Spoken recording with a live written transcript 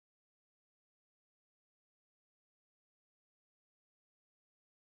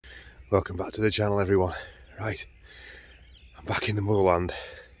Welcome back to the channel, everyone. Right, I'm back in the motherland.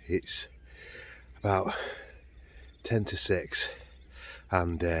 It's about 10 to 6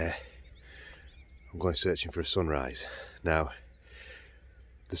 and I'm going searching for a sunrise. Now,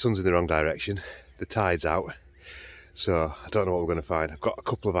 the sun's in the wrong direction, the tide's out, so I don't know what we're going to find. I've got a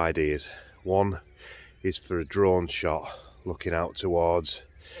couple of ideas. One is for a drone shot looking out towards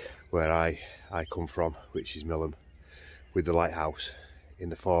where I come from, which is Millom, with the lighthouse in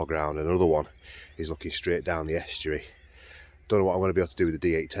the foreground. Another one is looking straight down the estuary. Don't know what I'm going to be able to do with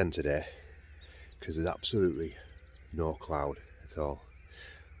the D810 today because there's absolutely no cloud at all.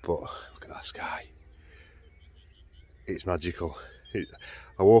 But look at that sky, it's magical.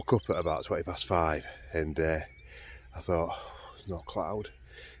 I woke up at about 20 past 5 and I thought, oh, there's no cloud,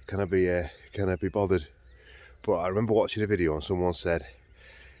 can I be bothered? But I remember watching a video and someone said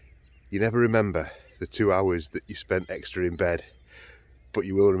you never remember the 2 hours that you spent extra in bed, but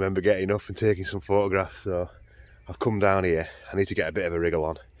you will remember getting up and taking some photographs. So I've come down here. I need to get a bit of a wriggle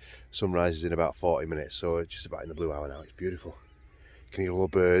on. Sunrise is in about 40 minutes, so it's just about in the blue hour now. It's beautiful. You can hear all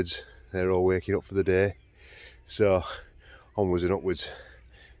the birds, they're all waking up for the day. So onwards and upwards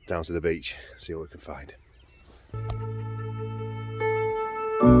down to the beach, see what we can find.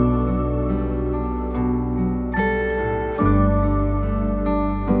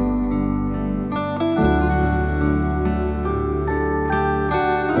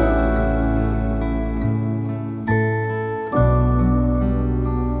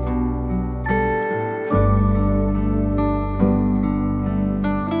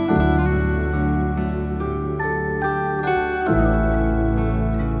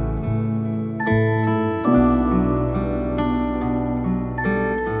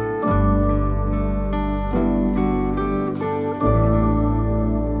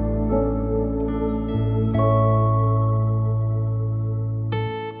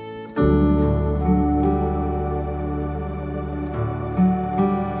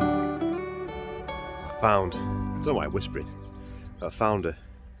 I don't know why I'm whispering, but I found a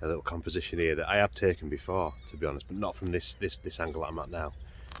little composition here that I have taken before, to be honest, but not from this angle that I'm at now.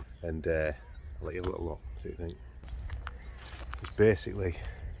 And I'll let you have a little look, see what you think. It's basically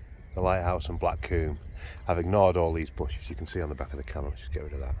the lighthouse and Black Combe. I've ignored all these bushes you can see on the back of the camera. Let's just get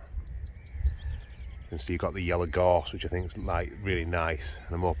rid of that. And so you've got the yellow gorse, which I think is like really nice,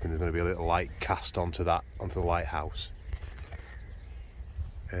 and I'm hoping there's going to be a little light cast onto the lighthouse.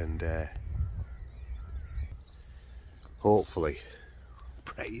 And hopefully,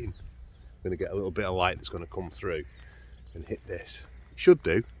 praying, I'm going to get a little bit of light that's going to come through and hit this. It should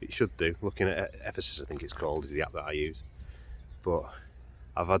do. Looking at Ephesus, I think it's called, is the app that I use. But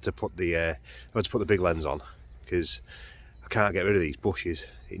I've had to put the big lens on because I can't get rid of these bushes.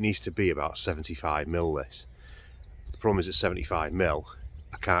 It needs to be about 75mm this. The problem is at 75mm,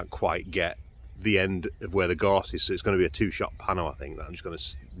 I can't quite get the end of where the gorse is, so it's going to be a two-shot panel, I think, that I'm just going to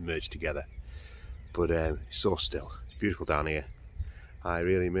merge together. But it's so still. Beautiful down here. I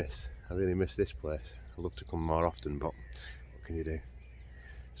really miss this place. I'd love to come more often, but what can you do?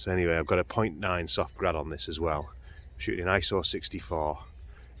 So anyway, I've got a 0.9 soft grad on this as well. I'm shooting ISO 64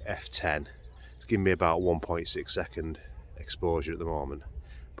 f10. It's giving me about 1.6 second exposure at the moment,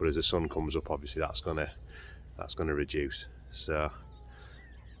 but as the sun comes up, obviously that's gonna reduce. So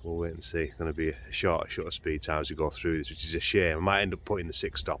we'll wait and see. It's going to be a shorter speed time as we go through this, which is a shame. I might end up putting the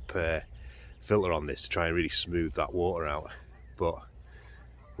 6-stop filter on this to try and really smooth that water out, but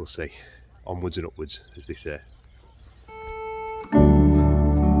we'll see. Onwards and upwards, as they say.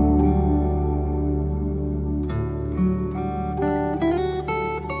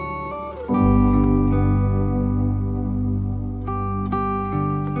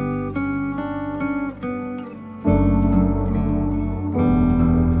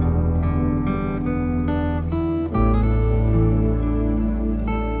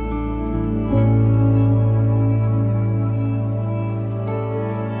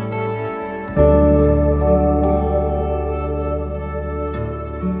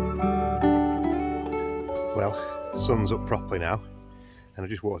 Sun's up properly now, and I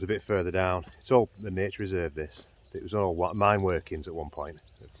just walked a bit further down. It's all the nature reserve. This, it was all mine workings at one point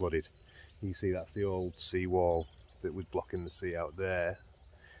that flooded. You can see that's the old sea wall that was blocking the sea out there,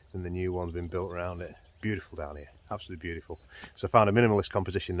 and the new one's been built around it. Beautiful down here, absolutely beautiful. So I found a minimalist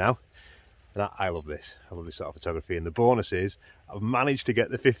composition now, and I love this. I love this sort of photography, and the bonus is I've managed to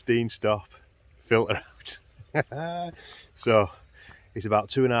get the 15-stop filter out. So it's about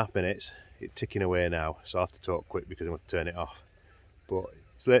 2.5 minutes. It's ticking away now, so I have to talk quick because I'm going to turn it off. But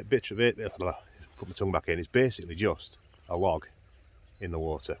it's a bit of it, put my tongue back in, it's basically just a log in the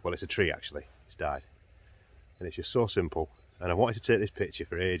water. Well, it's a tree actually, it's died. And it's just so simple. And I wanted to take this picture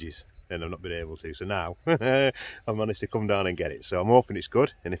for ages, and I've not been able to. So now I've managed to come down and get it. So I'm hoping it's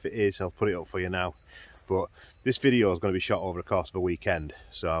good, and if it is, I'll put it up for you now. But this video is going to be shot over the course of a weekend,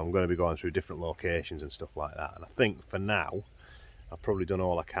 so I'm going to be going through different locations and stuff like that. And I think for now, I've probably done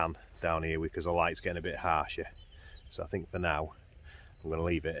all I can down here because the light's getting a bit harsher. So I think for now, I'm going to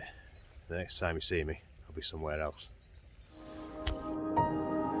leave it. The next time you see me, I'll be somewhere else.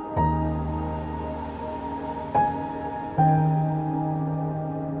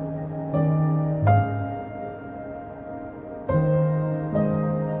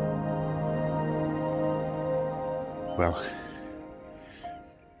 Well,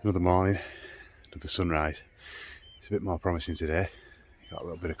 another morning, another sunrise. It's a bit more promising today. You've got a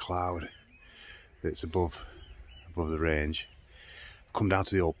little bit of cloud that's above the range. I've come down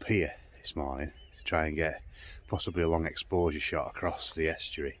to the old pier this morning to try and get possibly a long exposure shot across the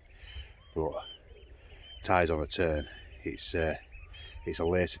estuary, but tide's on the turn. It's a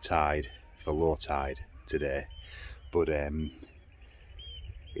later tide for low tide today, but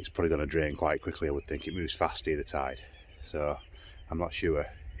it's probably going to drain quite quickly. I would think it moves faster, the tide, so I'm not sure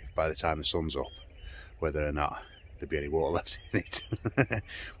if by the time the sun's up whether or not there'd be any water left in it.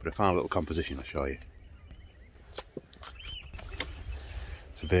 But I found a little composition I'll show you.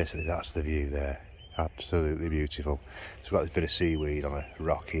 So basically that's the view there, absolutely beautiful. So we've got this bit of seaweed on a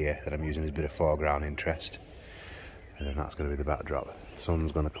rock here that I'm using as a bit of foreground interest, and then that's going to be the backdrop. The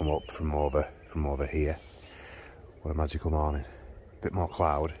sun's going to come up from over here. What a magical morning. A bit more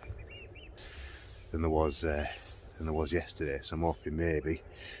cloud than there was yesterday, so I'm hoping maybe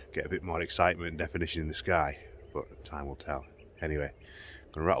get a bit more excitement and definition in the sky, but time will tell. Anyway,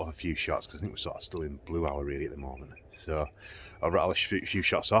 I'm going to rattle off a few shots because I think we're sort of still in blue hour really at the moment. So I'll rattle a few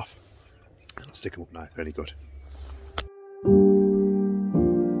shots off and I'll stick them up now if they're any good.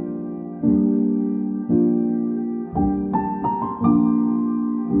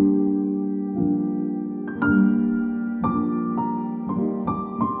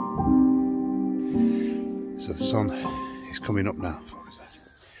 So the sun is coming up now. Focus that.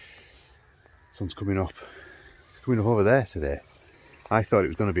 Sun's coming up. It's coming up over there today. I thought it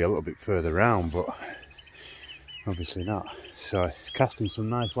was going to be a little bit further round, but obviously not. So it's casting some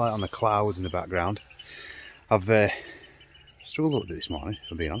nice light on the clouds in the background. I've struggled a little bit this morning,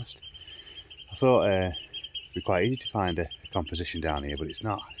 if I'm being honest. I thought it'd be quite easy to find a composition down here, but it's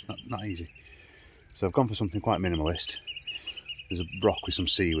not easy. So I've gone for something quite minimalist. There's a rock with some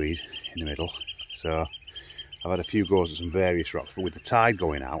seaweed in the middle. So I've had a few goes at some various rocks, but with the tide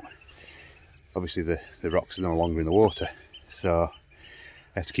going out, obviously the rocks are no longer in the water. So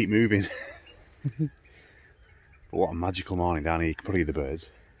I have to keep moving. But what a magical morning down here. You can probably hear the birds.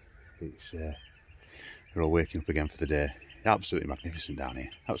 It's they're all waking up again for the day. Absolutely magnificent down here.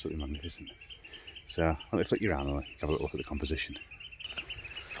 Absolutely magnificent. So let me flick you around and have a little look at the composition.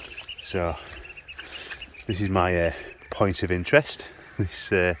 So this is my point of interest.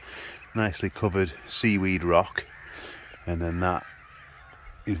 This nicely covered seaweed rock, and then that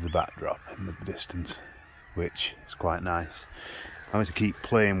is the backdrop in the distance, which is quite nice. I'm going to keep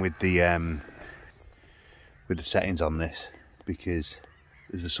playing with the settings on this because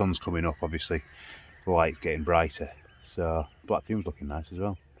as the sun's coming up, obviously the light's getting brighter. So black fume's looking nice as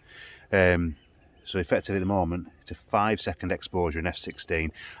well. So effectively at the moment it's a 5-second exposure in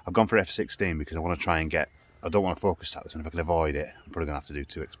f16. I've gone for f16 because I want to try and get, I don't want to focus at this, and if I can avoid it I'm probably going to have to do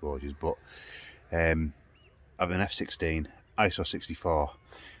 2 exposures, but I've an f16 ISO 64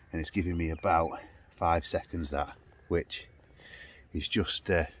 and it's giving me about 5 seconds, that, which is just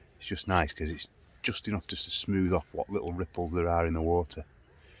nice because it's just enough just to smooth off what little ripples there are in the water.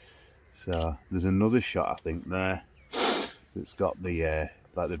 So there's another shot I think there that's got the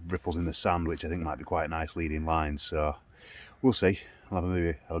like the ripples in the sand, which I think might be quite nice leading lines. So we'll see. I'll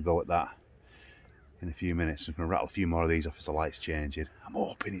have a go at that in a few minutes. I'm going to rattle a few more of these off as the light's changing. I'm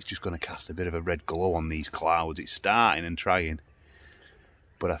hoping it's just going to cast a bit of a red glow on these clouds. It's starting and trying,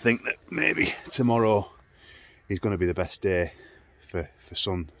 but I think that maybe tomorrow is going to be the best day for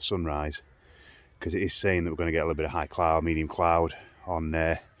sunrise, because it is saying that we're going to get a little bit of high cloud, medium cloud on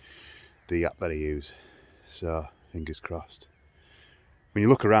the app that I use. So fingers crossed. When you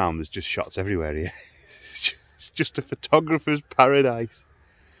look around, there's just shots everywhere here. It's just a photographer's paradise.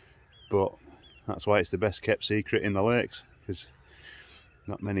 But that's why it's the best kept secret in the lakes, because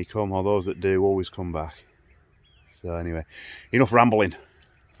not many come, or those that do always come back. So anyway, enough rambling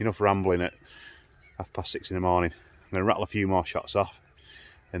at 6:30 in the morning. I'm going to rattle a few more shots off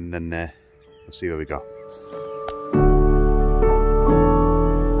and then we'll see where we go.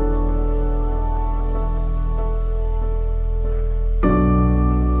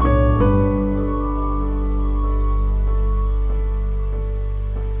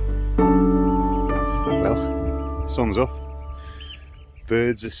 sun's up,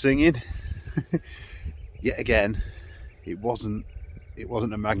 birds are singing. Yet again, it wasn't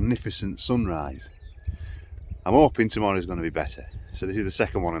a magnificent sunrise. I'm hoping tomorrow's going to be better. So this is the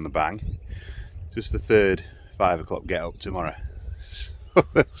second one in the bang, just the third 5 o'clock get up tomorrow. So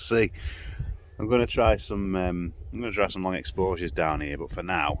we'll see. I'm going to try some long exposures down here, but for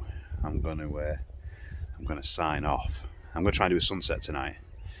now I'm going to sign off. I'm going to try and do a sunset tonight.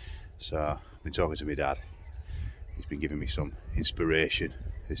 So I've been talking to my dad. He's been giving me some inspiration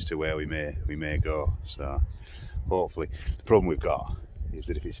as to where we may go. So hopefully, the problem we've got is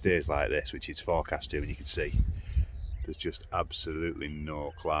that if it stays like this, which it's forecast to, and you can see there's just absolutely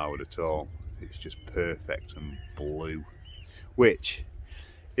no cloud at all. It's just perfect and blue, which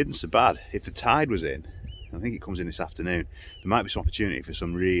isn't so bad. If the tide was in, I think it comes in this afternoon, there might be some opportunity for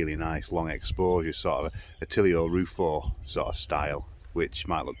some really nice long exposure, sort of a Tilio Rufo sort of style, which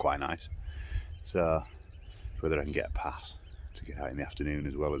might look quite nice. So whether I can get a pass to get out in the afternoon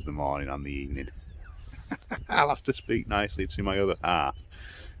as well as the morning and the evening. I'll have to speak nicely to my other half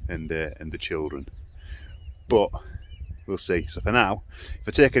and the children, but we'll see. So for now, if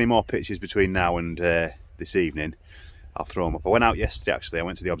I take any more pictures between now and this evening, I'll throw them up. I went out yesterday actually. I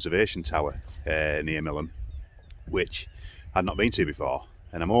went to the observation tower near Millom, which I'd not been to before,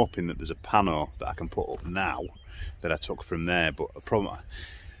 and I'm hoping that there's a pano that I can put up now that I took from there. But the problem,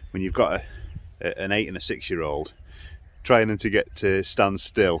 when you've got an 8 and a 6-year-old, trying them to get to stand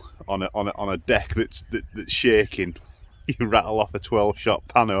still on a deck that's shaking, you rattle off a 12-shot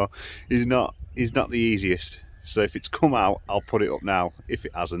pano is not the easiest. So if it's come out, I'll put it up now. If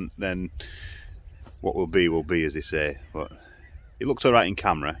it hasn't, then what will be, as they say. But it looks all right in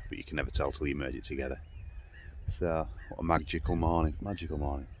camera, but you can never tell till you merge it together. So what a magical morning,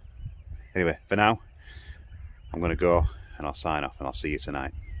 Anyway, for now, I'm going to go and I'll sign off, and I'll see you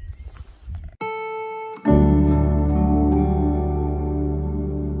tonight.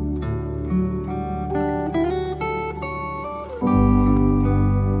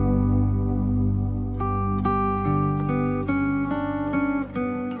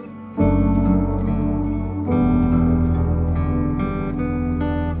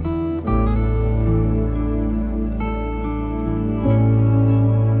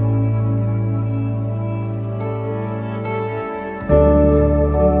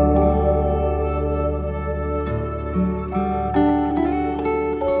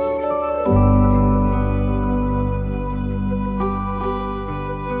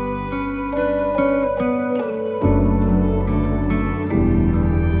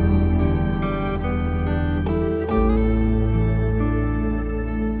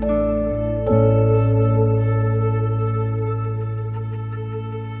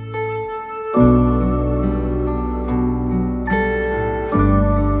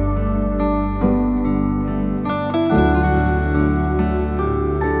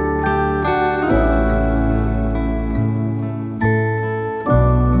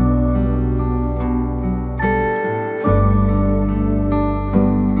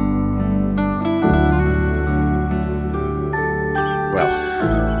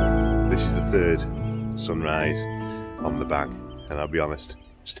 Sunrise on the bang, and I'll be honest,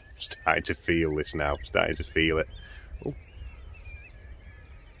 I'm starting to feel this now, starting to feel it. Oh.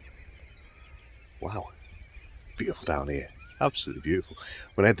 Wow, beautiful down here, absolutely beautiful.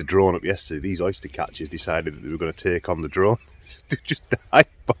 When I had the drone up yesterday, these oyster catchers decided that they were going to take on the drone. They just dive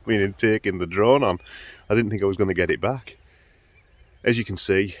bombing and taking the drone on. I didn't think I was going to get it back. As you can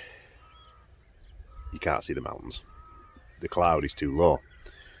see, you can't see the mountains. The cloud is too low.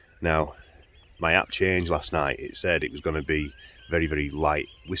 Now, my app changed last night. It said it was going to be very, very light,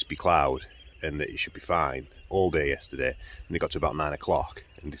 wispy cloud, and that it should be fine all day yesterday. And it got to about 9 o'clock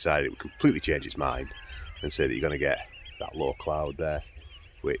and decided it would completely change its mind and say that you're going to get that low cloud there,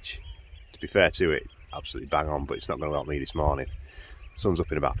 which, to be fair to it, absolutely bang on, but it's not going to help me this morning. Sun's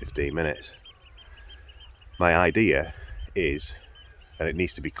up in about 15 minutes. My idea is, and it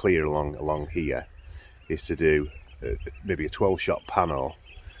needs to be clear along here, is to do maybe a 12-shot pano,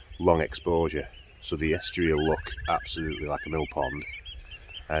 long exposure, so the estuary will look absolutely like a mill pond,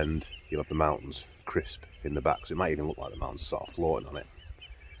 and you'll have the mountains crisp in the back, so it might even look like the mountains are sort of floating on it.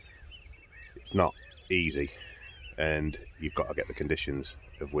 It's not easy, and you've got to get the conditions,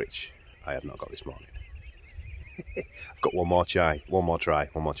 of which I have not got this morning. I've got one more try, one more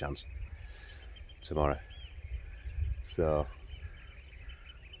chance tomorrow, so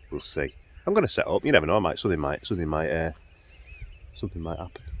we'll see. I'm going to set up. You never know. Something might happen.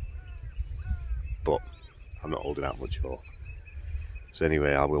 But I'm not holding out much hope. So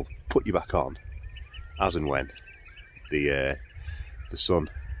anyway, I will put you back on as and when the sun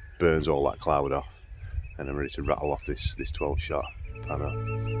burns all that cloud off, and I'm ready to rattle off this 12 shot pano.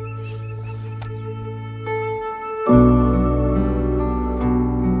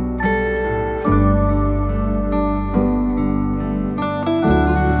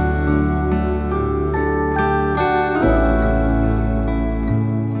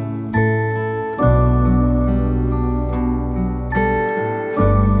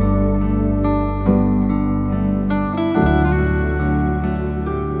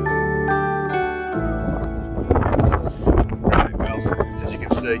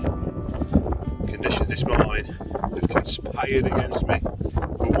 Conditions this morning have conspired against me.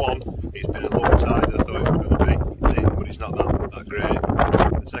 For one, it's been a lower tide than I thought it was going to be, but it's not that great.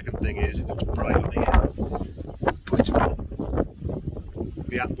 And the second thing is, it looks bright on here, but it's not.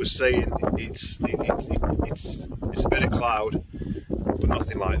 The app was saying it's a bit of cloud, but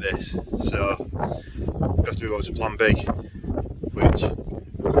nothing like this. So I've got to move over to plan B, which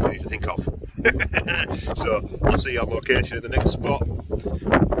I need to think of. So I'll see you on location at the next spot.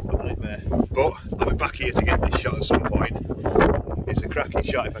 Nightmare. But I'll be back here to get this shot at some point. It's a cracking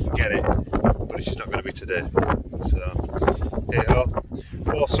shot if I can get it, but it's just not going to be today. So here we go.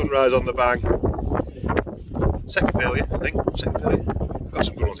 Fourth sunrise on the bang. Second failure, I think. Second failure. Got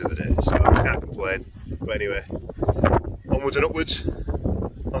some good ones the other day, so I can't complain. But anyway, onwards and upwards,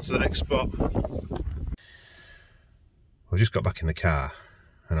 onto the next spot. I've just got back in the car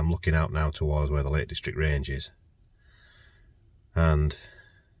and I'm looking out now towards where the Lake District Range is. And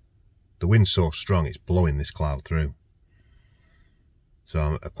the wind's so strong it's blowing this cloud through. So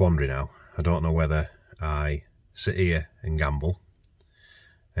I'm at a quandary now. I don't know whether I sit here and gamble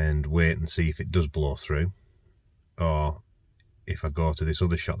and wait and see if it does blow through, or if I go to this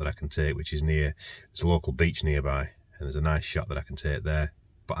other shot that I can take, which is near, there's a local beach nearby and there's a nice shot that I can take there,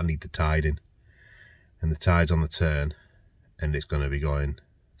 but I need the tide in, and the tide's on the turn and it's going to be going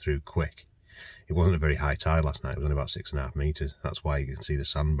through quick. It wasn't a very high tide last night, it was only about 6.5 metres. That's why you can see the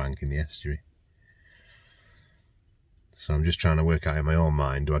sandbank in the estuary. So I'm just trying to work out in my own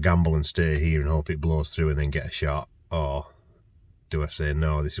mind, do I gamble and stay here and hope it blows through and then get a shot? Or do I say,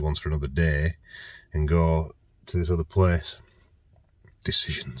 no, this is once for another day and go to this other place?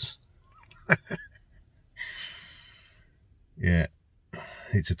 Decisions. Yeah,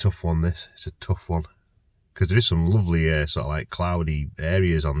 it's a tough one, this. It's a tough one. Because there is some lovely sort of like cloudy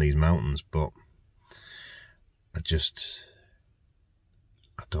areas on these mountains, but I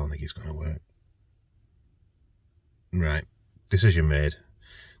don't think it's going to work. Right, decision made.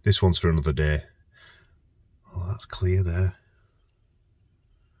 This one's for another day. Oh, that's clear there.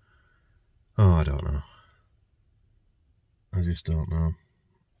 Oh, I don't know. I just don't know.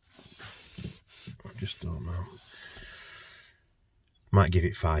 I just don't know. Might give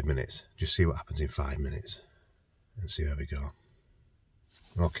it 5 minutes. Just see what happens in 5 minutes. And see where we go.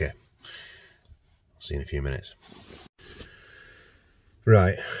 Okay. See you in a few minutes.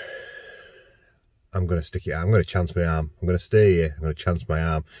 Right. I'm going to stick it out. I'm going to chance my arm. I'm going to stay here. I'm going to chance my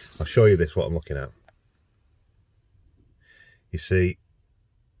arm. I'll show you this, what I'm looking at. You see,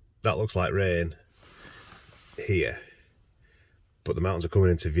 that looks like rain here. But the mountains are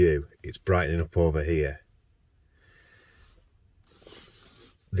coming into view. It's brightening up over here.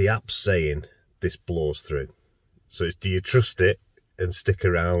 The app's saying this blows through. So do you trust it and stick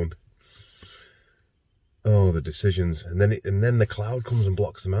around? Oh, the decisions. And then the cloud comes and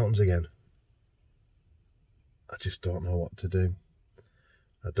blocks the mountains again. I just don't know what to do.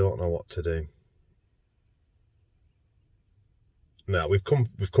 I don't know what to do. Now we've come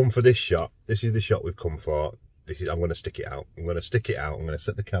for this shot. This is the shot we've come for. I'm going to stick it out. I'm going to stick it out. I'm going to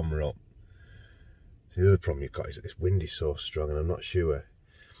set the camera up. See, the other problem you've got is that this wind is so strong, and I'm not sure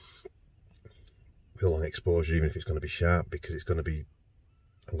with a long exposure, even if it's going to be sharp, because it's going to be,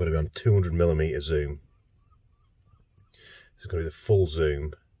 I'm going to be on 200mm zoom. It's going to be the full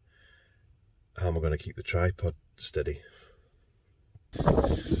zoom. How am I going to keep the tripod steady? I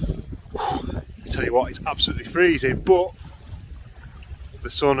tell you what, it's absolutely freezing, but the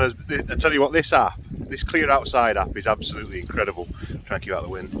sun has, I tell you what, this app, this Clear Outside app is absolutely incredible. Try and keep out the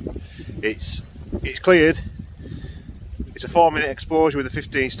wind. It's cleared. It's a 4-minute exposure with a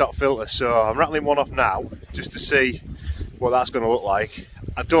 15-stop filter, so I'm rattling one off now just to see what that's going to look like.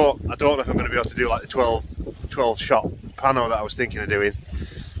 I don't know if I'm going to be able to do like the 12 shot pano that I was thinking of doing.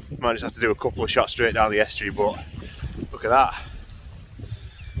 Might just have to do a couple of shots straight down the estuary, but look at that.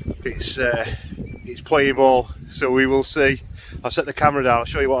 It's playing ball, so we will see. I'll set the camera down. I'll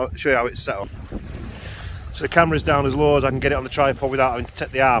show you how it's set up. So the camera's down as low as I can get it on the tripod without having to take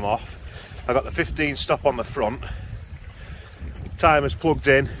the arm off. I've got the 15 stop on the front. Timer's plugged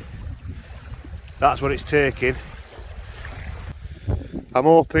in. That's what it's taking. I'm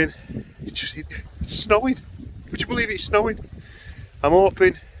hoping. It's It's snowing. Would you believe it's snowing? I'm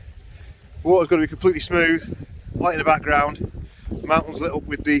hoping the water's going to be completely smooth, light in the background, the mountains lit up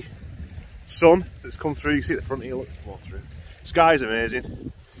with the sun that's come through. You see the front here, look, it's more through. Sky's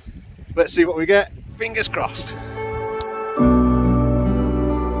amazing. Let's see what we get. Fingers crossed.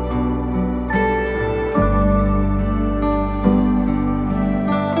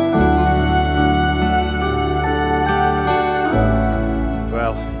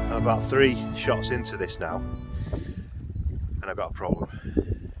 Well, I'm about 3 shots into this now, and I've got a problem.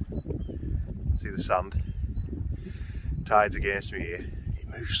 See the sand? Tide's against me here. It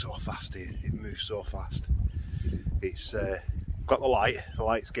moves so fast here. It moves so fast. It's got the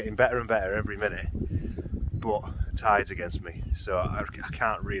light's getting better and better every minute, but the tide's against me, so I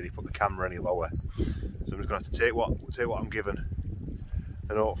can't really put the camera any lower. So I'm just going to have to take what I'm given,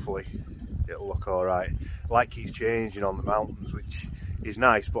 and hopefully it'll look alright. Light keeps changing on the mountains, which is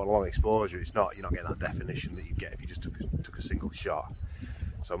nice, but on long exposure it's not, you're not getting that definition that you get if you just took a single shot.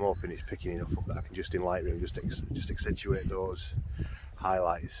 So I'm hoping it's picking enough up that I can just in Lightroom just accentuate those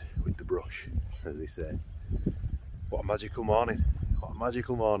highlights with the brush, as they say. What a magical morning. What a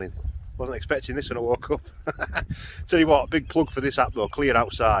magical morning. Wasn't expecting this when I woke up. Tell you what, big plug for this app though, Clear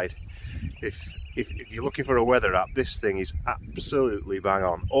Outside. If you're looking for a weather app, this thing is absolutely bang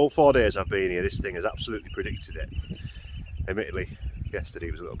on. All 4 days I've been here, this thing has absolutely predicted it. Admittedly,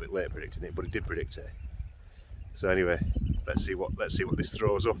 yesterday was a little bit late predicting it, but it did predict it. So anyway, let's see what this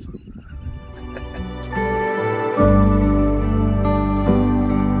throws up.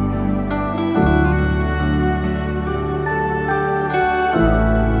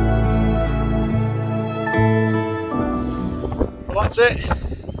 Well, that's it.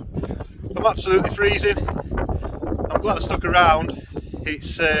 I'm absolutely freezing. I'm glad I stuck around. It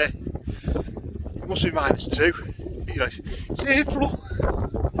must be -2. You know, it's April.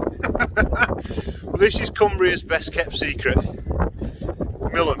 Well, this is Cumbria's best kept secret.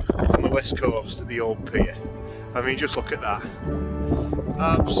 Millom on the west coast at the old pier. I mean, just look at that.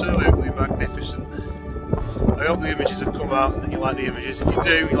 Absolutely magnificent. I hope the images have come out and that you like the images. If you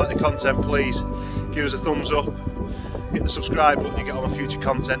do, you like the content, please give us a thumbs up. Hit the subscribe button, you get all my future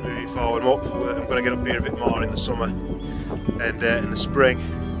content moving forward. Hopefully I'm going to get up here a bit more in the summer and in the spring.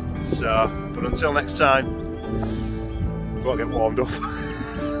 So, but until next time, I've got to get warmed up.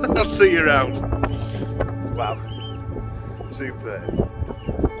 I'll see you around. Wow, superb.